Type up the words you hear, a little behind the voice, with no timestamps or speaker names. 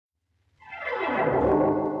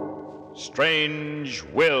Strange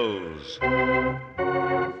Wills.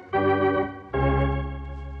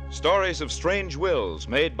 Stories of strange wills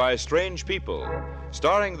made by strange people,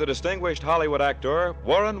 starring the distinguished Hollywood actor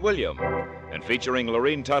Warren William, and featuring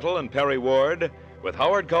Lorene Tuttle and Perry Ward, with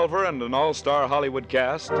Howard Culver and an all-star Hollywood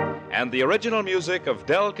cast, and the original music of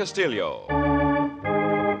Del Castillo.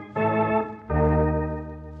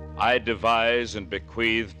 I devise and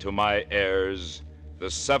bequeath to my heirs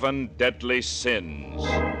the 7 deadly sins: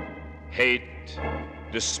 hate,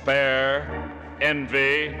 despair,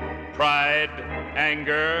 envy, pride,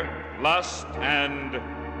 anger, lust, and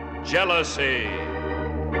jealousy.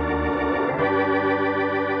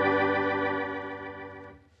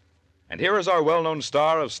 And here is our well-known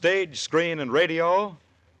star of stage, screen, and radio,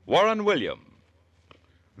 Warren William.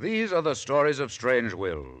 These are the stories of strange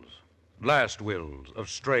wills, last wills of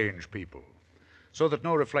strange people, so that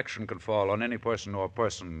no reflection can fall on any person or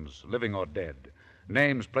persons, living or dead.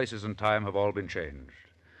 Names, places, and time have all been changed.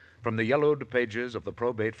 From the yellowed pages of the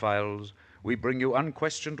probate files, we bring you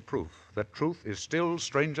unquestioned proof that truth is still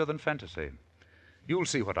stranger than fantasy. You'll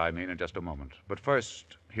see what I mean in just a moment. But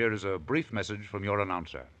first, here is a brief message from your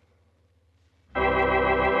announcer.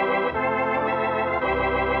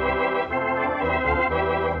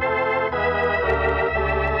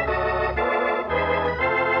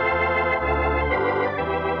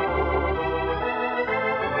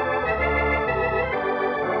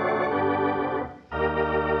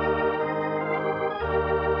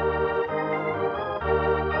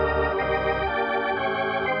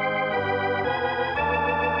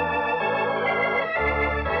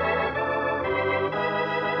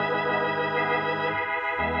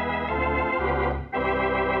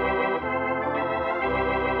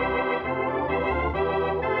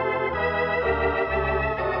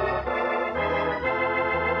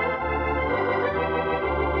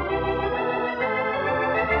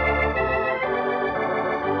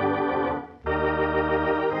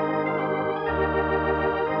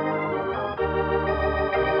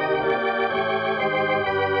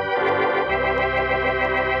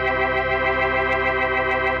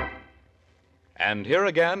 And here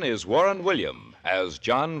again is Warren William as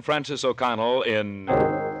John Francis O'Connell in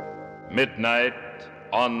Midnight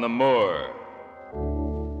on the Moor.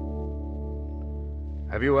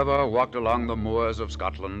 Have you ever walked along the moors of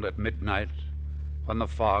Scotland at midnight, when the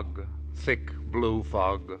fog, thick blue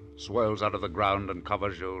fog, swirls out of the ground and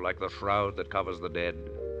covers you like the shroud that covers the dead?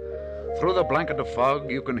 Through the blanket of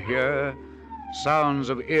fog you can hear sounds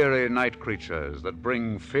of eerie night creatures that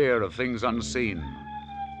bring fear of things unseen,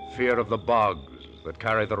 fear of the bogs that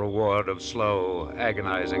carry the reward of slow,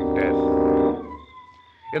 agonizing death.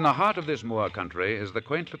 In the heart of this moor country is the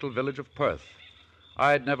quaint little village of Perth.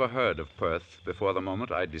 I'd never heard of Perth before the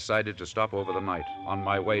moment I decided to stop over the night on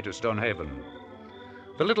my way to Stonehaven.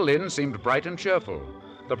 The little inn seemed bright and cheerful,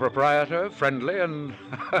 the proprietor friendly, and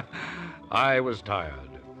I was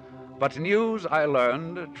tired. But news, I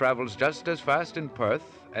learned, travels just as fast in Perth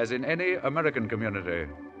as in any American community.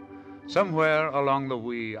 Somewhere along the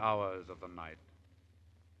wee hours of the night.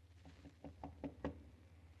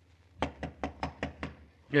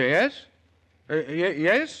 Yes?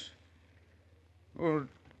 Yes? Well,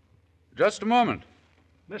 just a moment.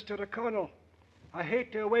 Mr. O'Connell, I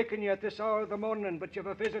hate to awaken you at this hour of the morning, but you've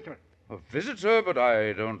a visitor. A visitor, but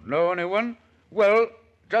I don't know anyone. Well,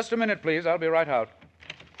 just a minute, please. I'll be right out.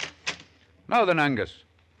 Now then, Angus,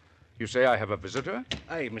 you say I have a visitor?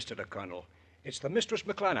 Aye, Mr. O'Connell. It's the Mistress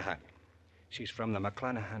McClanahan. She's from the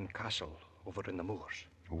McClanahan Castle over in the moors.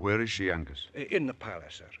 Where is she, Angus? In the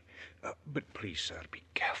palace, sir. But please, sir, be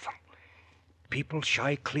careful. People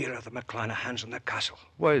shy clear of the McClanahans in the castle.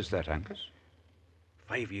 Why is that, Angus?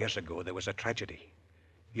 5 years ago, there was a tragedy.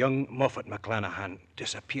 Young Moffat McClanahan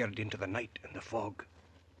disappeared into the night in the fog,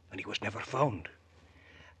 and he was never found.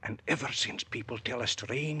 And ever since, people tell of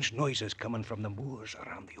strange noises coming from the moors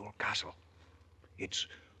around the old castle. It's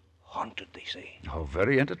haunted, they say. Oh,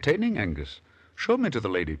 very entertaining, Angus. Show me to the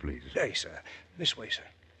lady, please. Aye, sir. This way, sir.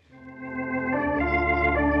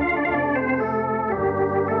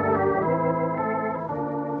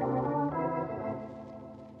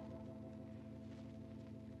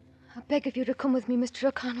 I beg of you to come with me, Mr.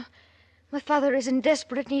 O'Connell. My father is in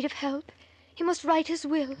desperate need of help. He must write his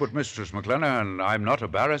will. But, Mistress McClanahan, I'm not a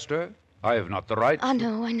barrister. I have not the right. I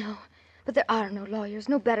know. But there are no lawyers,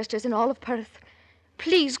 no barristers in all of Perth.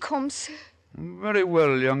 Please come, sir. Very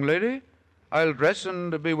well, young lady. I'll dress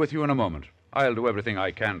and be with you in a moment. I'll do everything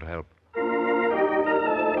I can to help.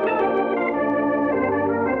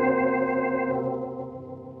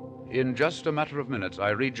 In just a matter of minutes, I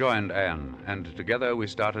rejoined Anne, and together we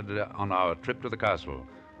started on our trip to the castle,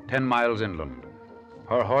 10 miles inland.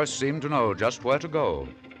 Her horse seemed to know just where to go.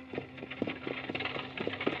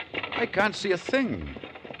 I can't see a thing.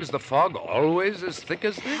 Is the fog always as thick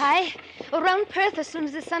as this? Aye. Around Perth, as soon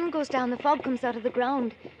as the sun goes down, the fog comes out of the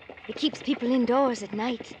ground. It keeps people indoors at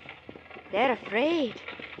night. They're afraid.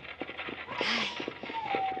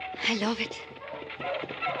 I love it.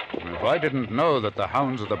 If I didn't know that the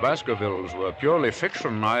hounds of the Baskervilles were purely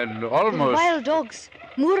fiction, I'd almost... They're wild dogs.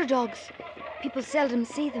 Moor dogs. People seldom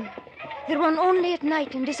see them. They run only at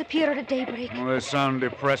night and disappear at daybreak. Oh, they sound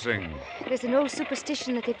depressing. There's an old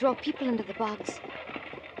superstition that they draw people into the bogs.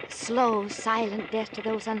 Slow, silent death to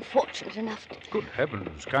those unfortunate enough to... Good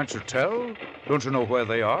heavens, can't you tell? Don't you know where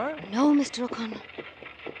they are? No, Mr. O'Connell.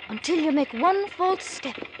 Until you make one false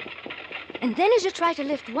step. And then as you try to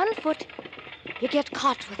lift one foot, you get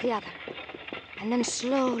caught with the other. And then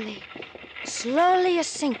slowly you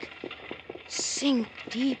sink. Sink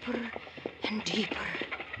deeper and deeper.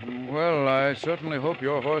 Well, I certainly hope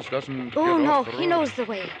your horse doesn't Oh, get no, off the he road. knows the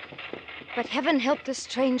way. But heaven help the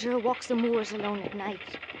stranger who walks the moors alone at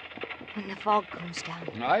night when the fog comes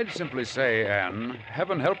down. I'd simply say, Anne,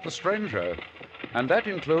 heaven help the stranger. And that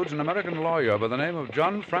includes an American lawyer by the name of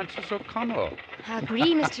John Francis O'Connell. I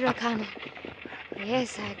agree, Mr. O'Connell.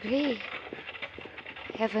 Yes, I agree.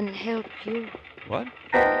 Heaven help you. What?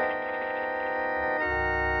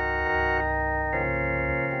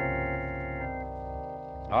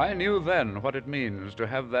 I knew then what it means to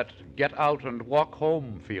have that get out and walk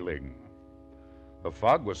home feeling. The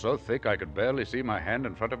fog was so thick I could barely see my hand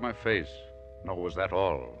in front of my face. Nor was that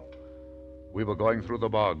all. We were going through the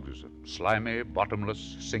bogs, slimy,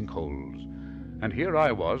 bottomless sinkholes. And here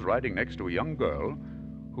I was riding next to a young girl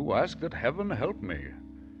who asked that heaven help me.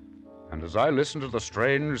 And as I listened to the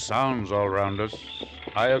strange sounds all around us,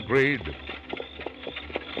 I agreed.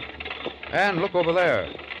 Anne, look over there.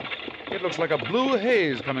 It looks like a blue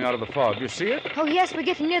haze coming out of the fog. You see it? Oh, yes, we're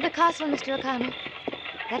getting near the castle, Mr. O'Connell.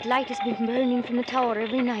 That light has been burning from the tower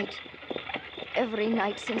every night. Every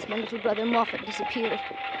night since my little brother Moffat disappeared.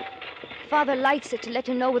 Father lights it to let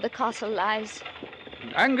him know where the castle lies.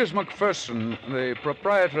 Angus MacPherson, the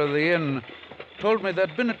proprietor of the inn, told me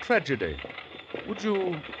there'd been a tragedy. Would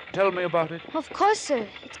you tell me about it? Of course, sir.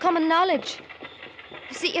 It's common knowledge.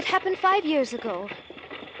 You see, it happened 5 years ago.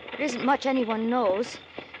 There isn't much anyone knows.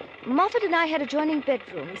 Moffat and I had adjoining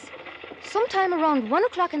bedrooms. Sometime around 1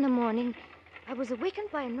 o'clock in the morning, I was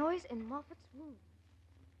awakened by a noise in Moffat's room.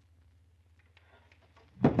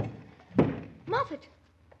 Moffat!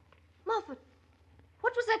 Moffat!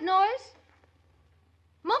 What was that noise?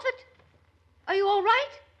 Moffat! Are you all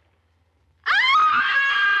right?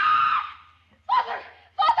 Ah! Father!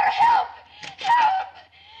 Father, help! Help!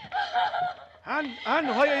 Anne,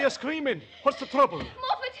 why are you screaming? What's the trouble?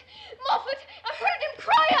 Moffat! Moffat! I heard him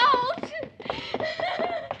cry out!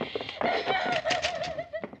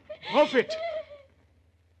 Moffat!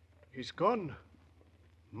 He's gone.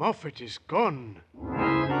 Moffat is gone.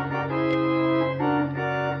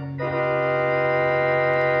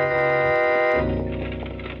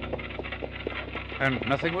 And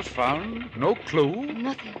nothing was found? No clue?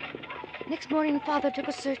 Nothing. Next morning, Father took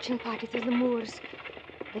a searching party through the moors.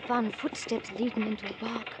 They found footsteps leading into a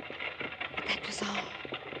bog. But that was all.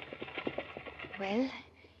 Well,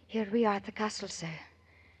 here we are at the castle, sir.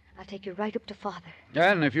 I'll take you right up to Father.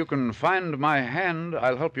 Anne, if you can find my hand,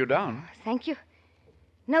 I'll help you down. Thank you.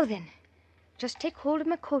 Now then, just take hold of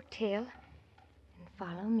my coat tail and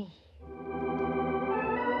follow me.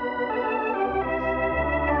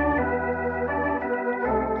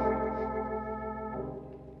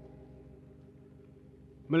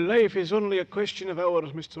 My life is only a question of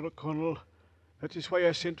hours, Mr. O'Connell. That is why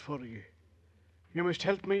I sent for you. You must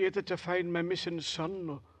help me either to find my missing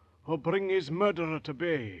son or bring his murderer to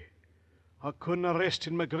bay. I couldn't rest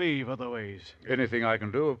in my grave otherwise. Anything I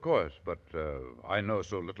can do, of course, but I know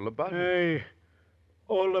so little about it. Aye,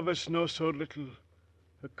 all of us know so little.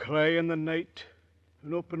 A cry in the night,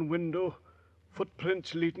 an open window,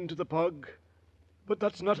 footprints leading to the bog. But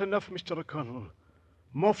that's not enough, Mr. O'Connell.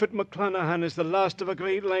 Moffat McClanahan is the last of a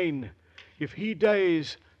great line. If he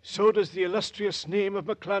dies, so does the illustrious name of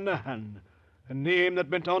McClanahan, a name that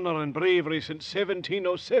meant honor and bravery since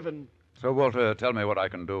 1707. So, Walter, tell me what I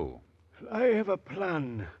can do. I have a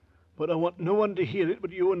plan, but I want no one to hear it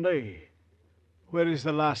but you and I. Where is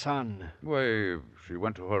the lass Anne? Why, she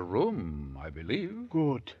went to her room, I believe.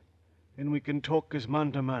 Good. Then we can talk as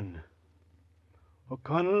man to man.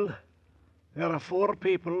 O'Connell, there are 4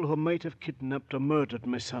 people who might have kidnapped or murdered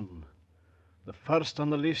my son. The first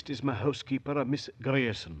on the list is my housekeeper, a Miss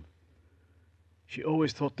Grayson. She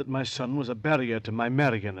always thought that my son was a barrier to my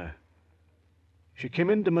marrying her. She came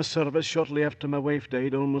into my service shortly after my wife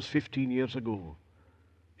died almost 15 years ago.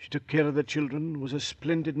 She took care of the children, was a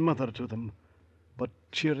splendid mother to them. But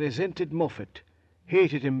she resented Moffat,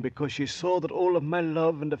 hated him because she saw that all of my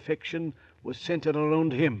love and affection was centered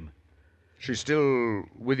around him. She's still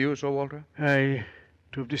with you, Sir Walter? Aye,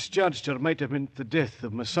 to have discharged her might have meant the death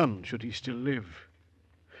of my son, should he still live.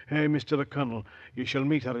 Hey, Mr. O'Connell, you shall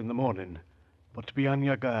meet her in the morning. But be on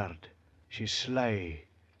your guard. She's sly,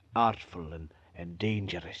 artful, and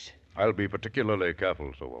dangerous. I'll be particularly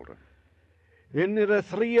careful, Sir Walter. Then there are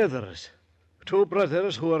 3 others. 2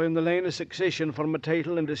 brothers who are in the line of succession for my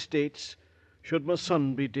title and estates, should my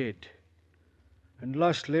son be dead. And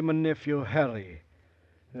lastly, my nephew Harry,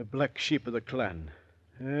 the black sheep of the clan.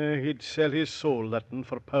 He'd sell his soul, that'n,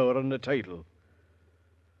 for power and the title.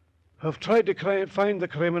 I've tried to find the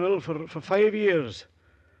criminal for 5 years,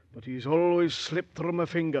 but he's always slipped through my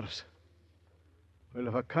fingers. Well,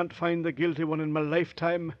 if I can't find the guilty one in my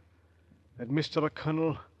lifetime, then, Mr.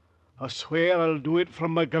 O'Connell, I swear I'll do it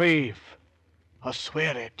from my grave. I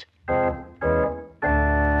swear it.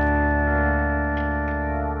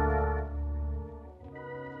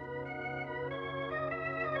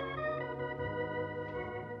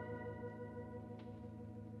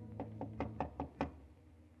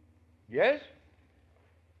 Yes?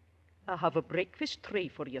 I have a breakfast tray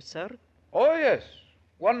for you, sir. Oh, yes.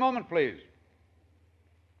 1 moment, please.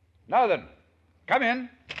 Now then, come in.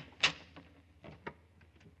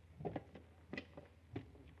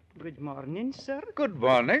 Good morning, sir. Good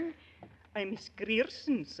morning. I'm Miss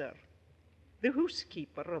Grierson, sir, the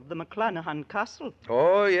housekeeper of the McClanahan Castle.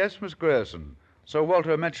 Oh, yes, Miss Grierson. Sir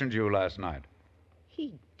Walter mentioned you last night.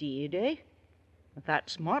 He did, eh?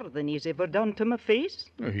 That's more than he's ever done to my face.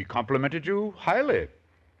 He complimented you highly.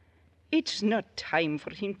 It's not time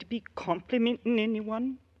for him to be complimenting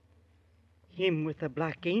anyone. Him with the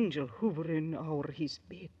black angel hovering o'er his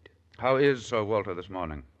bed. How is Sir Walter this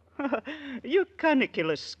morning? You canna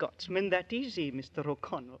kill a Scotsman that easy, Mr.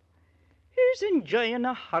 O'Connell. He's enjoying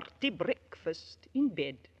a hearty breakfast in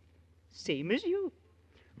bed, same as you.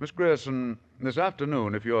 Miss Grierson, this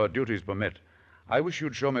afternoon, if your duties permit, I wish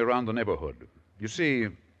you'd show me around the neighborhood. You see,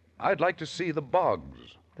 I'd like to see the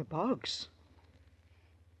bogs. The bogs?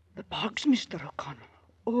 The bogs, Mr. O'Connell?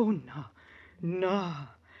 Oh, no, no.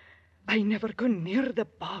 I never go near the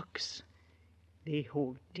bogs. They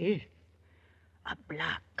hold death, a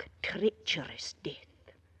black, treacherous death.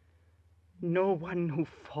 No one who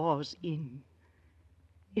falls in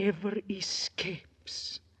ever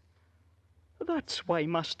escapes. That's why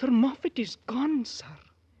Master Moffat is gone, sir.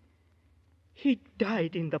 He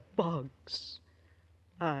died in the bogs.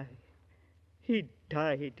 Aye, he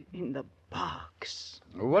died in the bogs.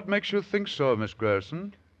 What makes you think so, Miss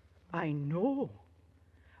Grierson? I know.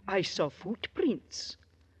 I saw footprints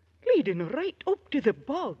leading right up to the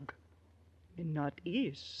bog. And not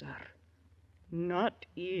his, sir. Not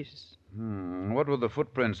his. What were the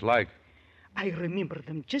footprints like? I remember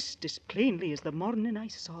them just as plainly as the morning I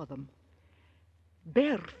saw them.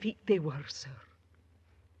 Bare feet they were, sir.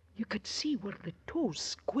 You could see where the toes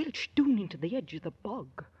squelched down into the edge of the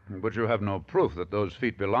bog. But you have no proof that those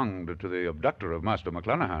feet belonged to the abductor of Master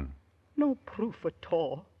McClanahan. No proof at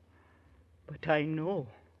all. But I know.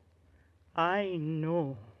 I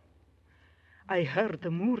know. I heard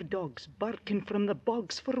the Moor dogs barking from the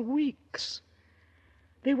bogs for weeks.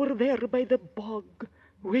 They were there by the bog,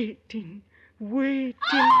 waiting. Oh, Mr.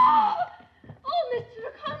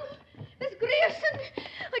 O'Connell, Miss Grierson,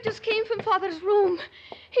 I just came from Father's room.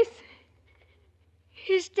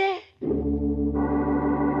 He's dead.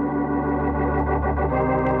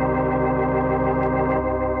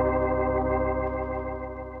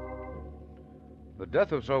 The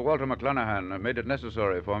death of Sir Walter McClanahan made it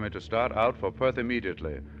necessary for me to start out for Perth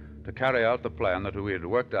immediately to carry out the plan that we had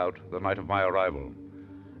worked out the night of my arrival,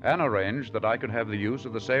 and arranged that I could have the use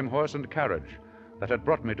of the same horse and carriage that had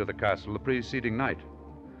brought me to the castle the preceding night.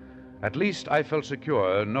 At least I felt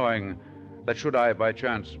secure knowing that should I by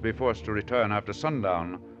chance be forced to return after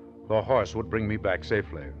sundown, the horse would bring me back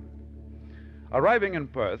safely. Arriving in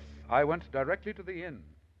Perth, I went directly to the inn.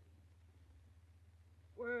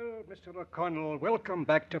 Well, Mr. O'Connell, welcome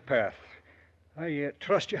back to Perth. I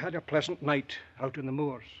trust you had a pleasant night out in the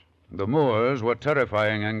moors. The moors were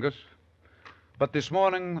terrifying, Angus. But this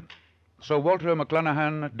morning, Sir Walter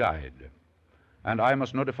McClanahan died, and I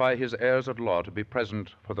must notify his heirs at law to be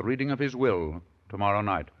present for the reading of his will tomorrow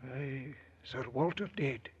night. Aye, Sir Walter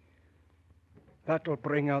dead. That'll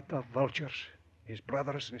bring out the vultures, his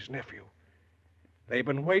brothers and his nephew. They've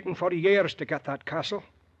been waiting for years to get that castle.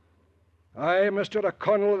 Aye, Mr.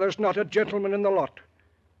 O'Connell, there's not a gentleman in the lot.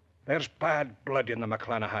 There's bad blood in the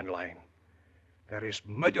McClanahan line. There is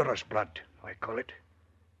murderous blood, I call it.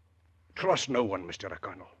 Trust no one, Mr.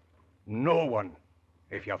 O'Connell. No one,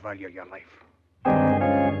 if you value your life.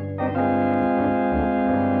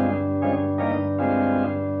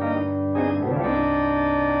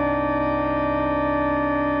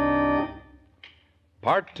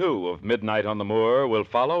 Part 2 of Midnight on the Moor will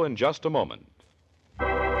follow in just a moment.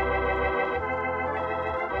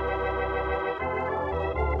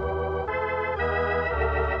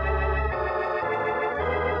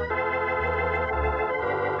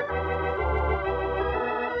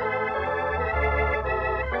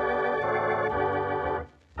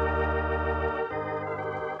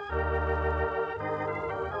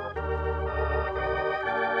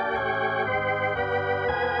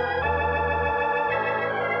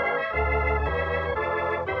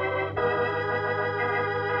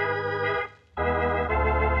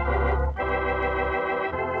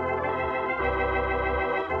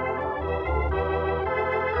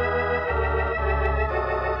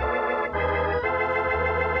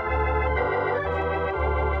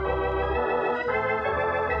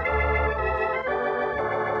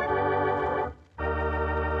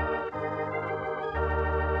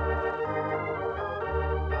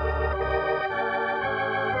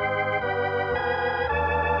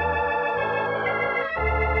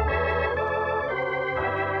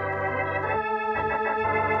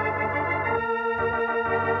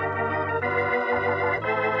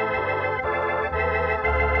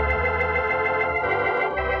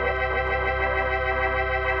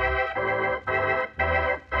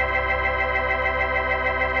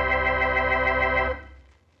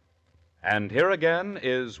 And here again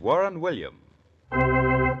is Warren William.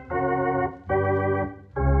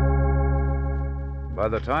 By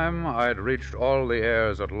the time I'd reached all the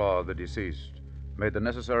heirs at law of the deceased, made the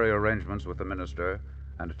necessary arrangements with the minister,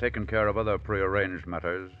 and taken care of other prearranged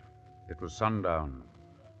matters, it was sundown.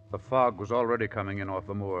 The fog was already coming in off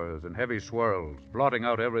the moors in heavy swirls, blotting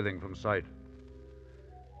out everything from sight.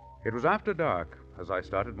 It was after dark as I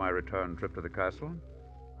started my return trip to the castle.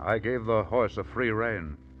 I gave the horse a free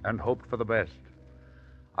rein and hoped for the best.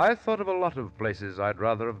 I thought of a lot of places I'd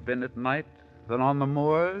rather have been at night than on the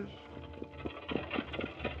moors.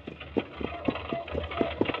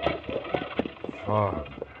 Fog.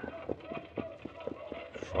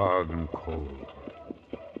 Fog and cold.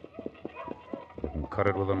 You can cut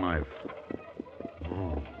it with a knife.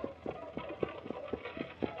 Oh.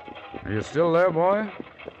 Are you still there, boy?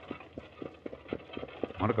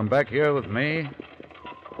 Want to come back here with me?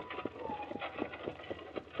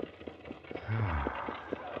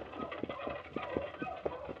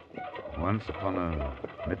 Once upon a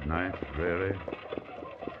midnight, dreary,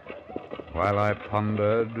 while I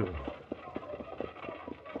pondered,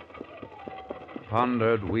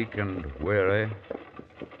 weak and weary,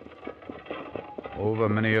 over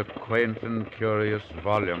many a quaint and curious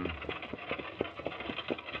volume,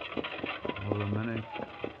 over many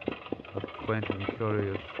a quaint and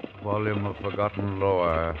curious volume of forgotten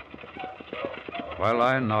lore, while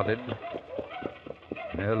I nodded,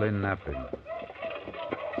 nearly napping.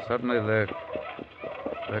 Suddenly there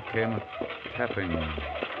came a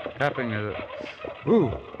tapping.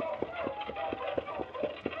 Ooh!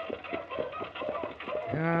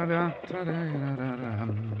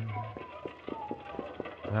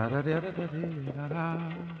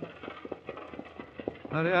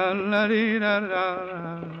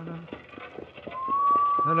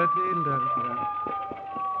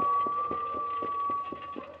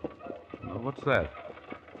 What's that?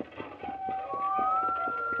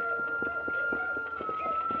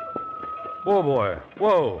 Whoa, boy.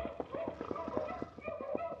 Whoa.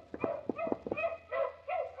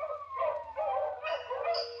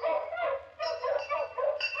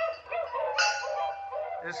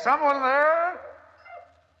 Is someone there?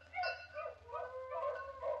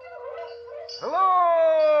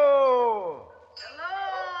 Hello?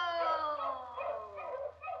 Hello?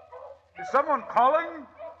 Is someone calling?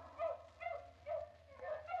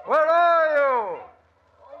 Where are you?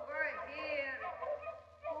 Over here.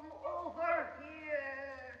 Come over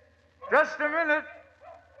here. Just a minute.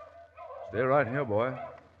 Stay right here, boy.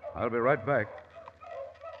 I'll be right back.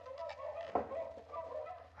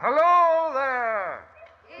 Hello there.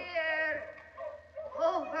 Here.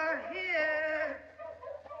 Over here.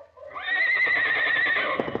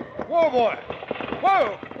 Whoa, boy.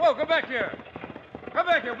 Whoa. Whoa, come back here. Come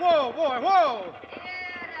back here. Whoa, boy. Whoa.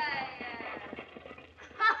 Here I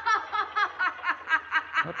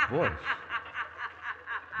am. That voice.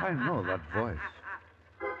 I know that voice.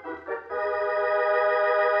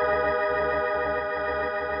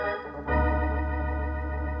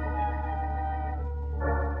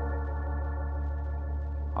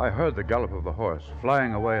 I heard the gallop of the horse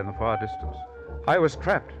flying away in the far distance. I was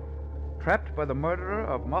trapped by the murderer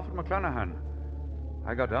of Moffat McClanahan.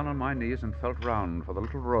 I got down on my knees and felt round for the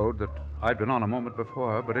little road that I'd been on a moment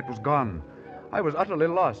before, but it was gone. I was utterly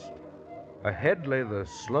lost. Ahead lay the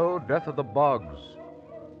slow death of the bogs.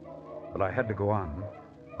 But I had to go on.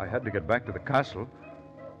 I had to get back to the castle.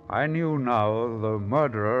 I knew now the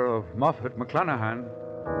murderer of Moffat McClanahan.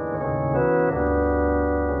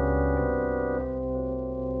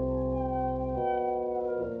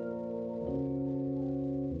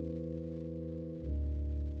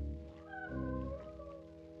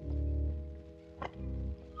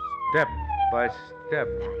 Step by step,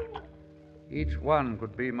 each one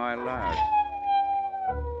could be my last.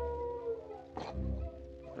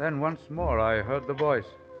 Then once more I heard the voice.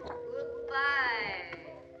 Goodbye.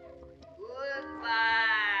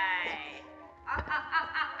 Goodbye.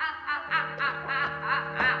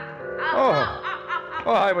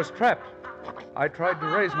 Oh, I was trapped. I tried to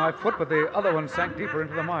raise my foot, but the other one sank deeper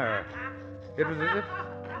into the mire. It was as if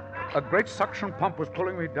a great suction pump was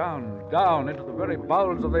pulling me down into the very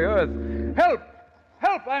bowels of the earth. Help!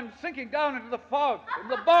 Help! I'm sinking down into the fog, in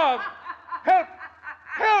the bog. Help!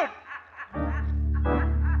 Help!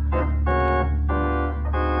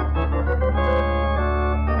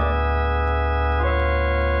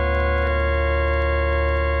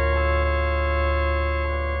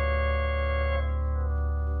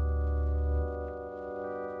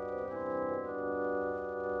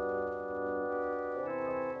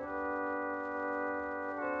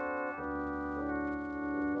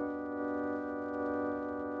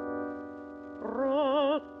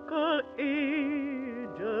 Rock of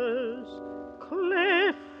ages,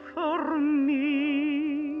 cleft for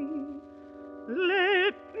me,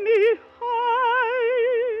 let me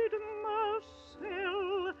hide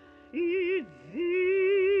myself in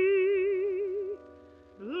thee.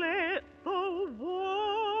 Let the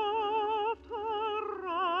water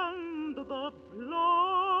and the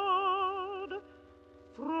blood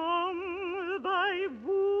from thy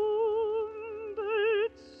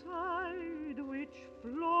wounded side which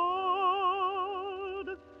flowed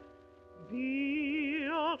be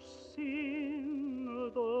of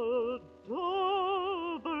sin the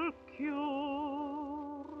double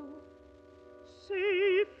cure.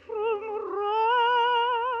 Save from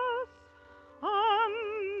wrath and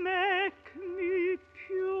make me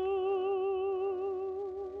pure.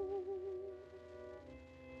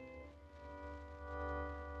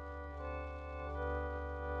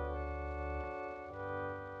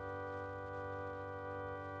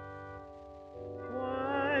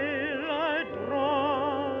 While I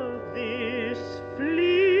draw this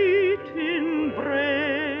fleeting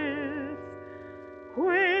breath,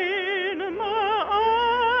 when my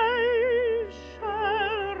eyes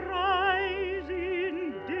shall rise in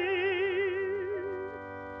death,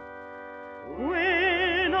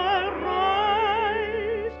 when I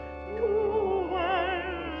rise to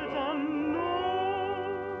worlds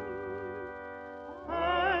unknown,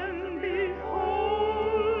 and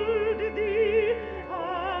behold thee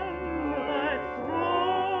on thy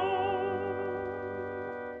throne,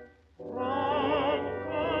 rock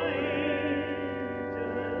of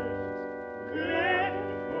ages, cleft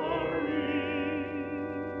for me,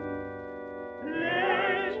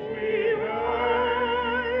 let me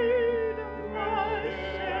hide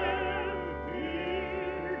myself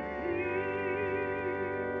in thee.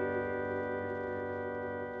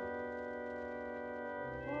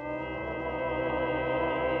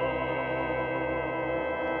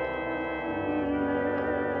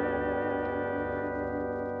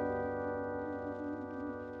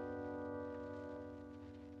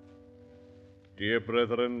 Dear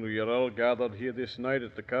brethren, we are all gathered here this night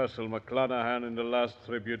at the Castle McClanahan in the last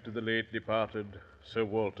tribute to the late departed Sir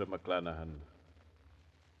Walter McClanahan.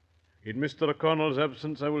 In Mr. O'Connell's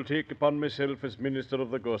absence, I will take upon myself as minister of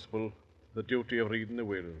the gospel the duty of reading the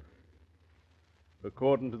will.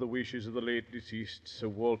 According to the wishes of the late deceased Sir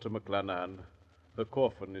Walter McClanahan, the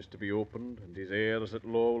coffin is to be opened, and his heirs at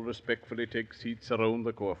law will respectfully take seats around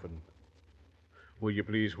the coffin. Will you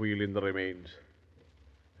please wheel in the remains?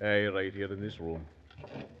 Aye, right here in this room.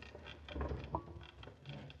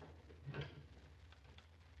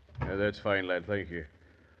 That's fine, lad, thank you.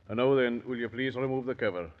 And now then, will you please remove the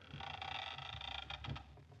cover?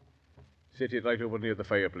 Sit it right over near the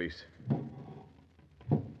fire, please.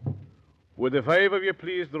 Would the five of you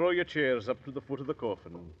please draw your chairs up to the foot of the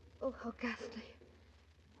coffin? Oh, how ghastly.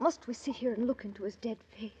 Must we sit here and look into his dead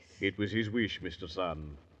face? It was his wish, Mr.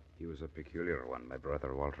 Son. He was a peculiar one, my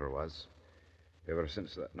brother Walter was. Ever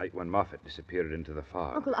since that night when Moffat disappeared into the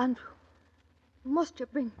fog. Uncle Andrew, must you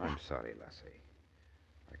bring I'm sorry, lassie.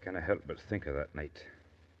 I can't help but think of that night.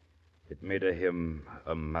 It made of him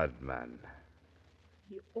a madman.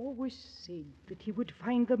 He always said that he would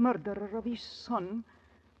find the murderer of his son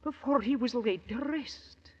before he was laid to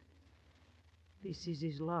rest. This is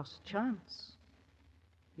his last chance.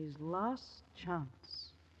 His last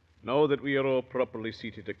chance. Now that we are all properly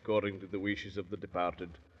seated according to the wishes of the departed,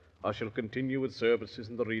 I shall continue with services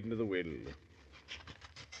and the reading of the will.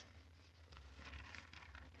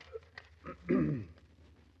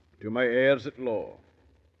 To my heirs at law,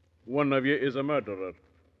 one of you is a murderer.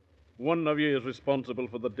 One of you is responsible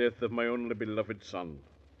for the death of my only beloved son.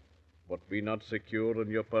 But be not secure in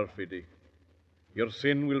your perfidy. Your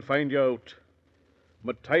sin will find you out.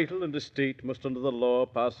 My title and estate must under the law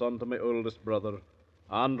pass on to my oldest brother,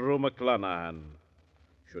 Andrew McClanahan.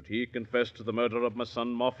 Should he confess to the murder of my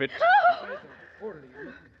son Moffat... He's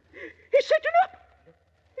sitting up!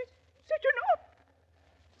 He's sitting up!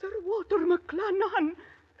 Sir Walter McClanahan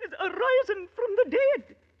is arising from the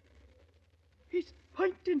dead. He's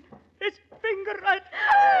pointing his finger at...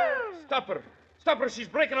 Stop her! Stop her! She's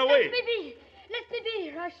breaking away! Let me be! Let me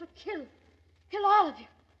be, or I shall kill all of you.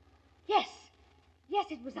 Yes,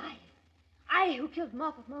 it was I. I who killed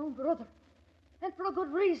Moffat, my own brother. And for a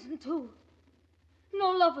good reason, too.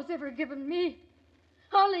 No love was ever given me.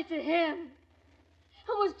 Only to him.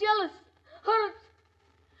 I was jealous, hurt.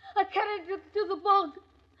 I carried him to the bog.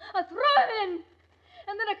 I threw him in.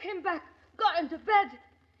 And then I came back, got into bed,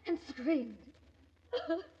 and screamed.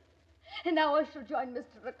 And now I shall join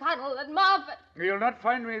Mr. O'Connell and Moffat. You'll not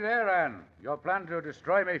find me there, Anne. Your plan to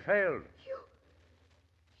destroy me failed.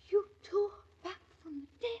 You two are back from the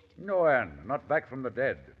dead? No, Anne, not back from the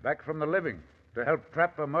dead. Back from the living, to help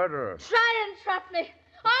trap a murderer. Try and trap me,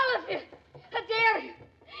 all of you. I dare you.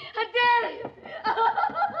 I dare you.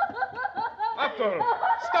 After her!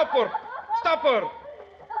 Stop her! Stop her!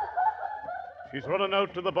 She's running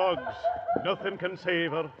out to the bogs. Nothing can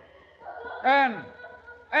save her. Anne!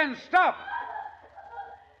 Anne, stop!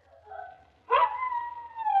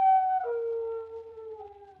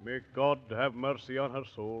 May God have mercy on her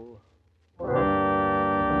soul.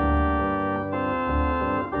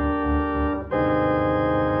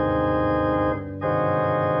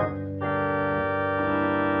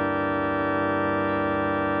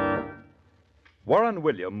 Warren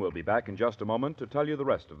William will be back in just a moment to tell you the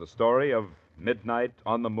rest of the story of Midnight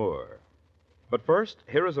on the Moor. But first,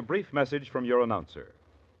 here is a brief message from your announcer.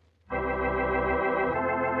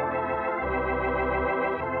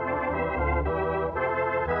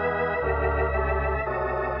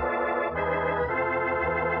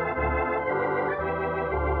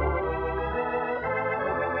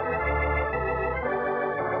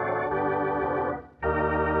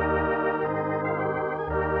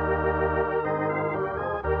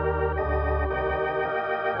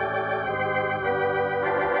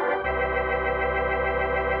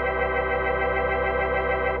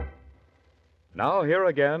 Now, here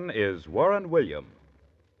again is Warren William.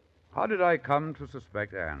 How did I come to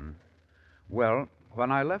suspect Anne? Well,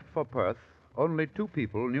 when I left for Perth, only two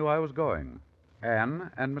people knew I was going, Anne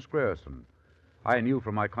and Miss Grierson. I knew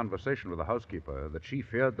from my conversation with the housekeeper that she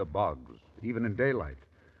feared the bogs, even in daylight.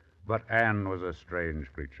 But Anne was a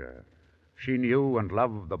strange creature. She knew and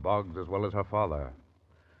loved the bogs as well as her father.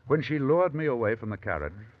 When she lured me away from the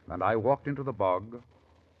carriage and I walked into the bog,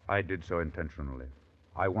 I did so intentionally.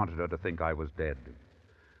 I wanted her to think I was dead.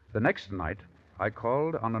 The next night, I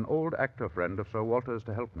called on an old actor friend of Sir Walter's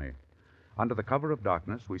to help me. Under the cover of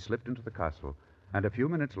darkness, we slipped into the castle, and a few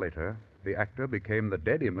minutes later, the actor became the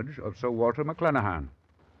dead image of Sir Walter McClanahan.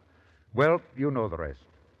 Well, you know the rest.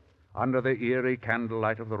 Under the eerie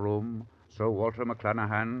candlelight of the room, Sir Walter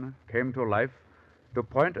McClanahan came to life to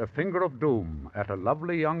point a finger of doom at a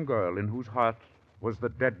lovely young girl in whose heart was the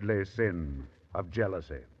deadly sin of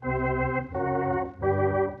jealousy.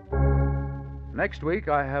 Next week,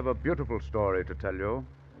 I have a beautiful story to tell you.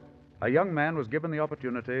 A young man was given the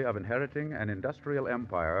opportunity of inheriting an industrial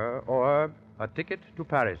empire or a ticket to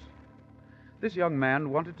Paris. This young man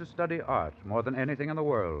wanted to study art more than anything in the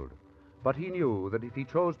world, but he knew that if he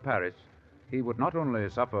chose Paris, he would not only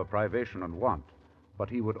suffer privation and want, but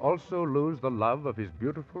he would also lose the love of his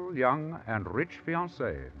beautiful, young, and rich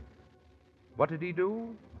fiancée. What did he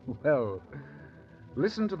do? Well,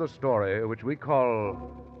 listen to the story which we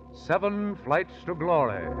call 7 Flights to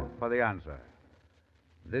Glory for the answer.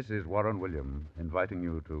 This is Warren William inviting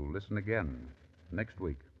you to listen again next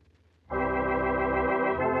week.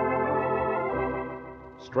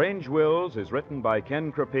 Strange Wills is written by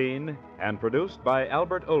Ken Crepine and produced by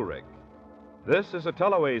Albert Ulrich. This is a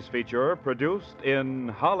Teloways feature produced in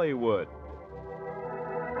Hollywood.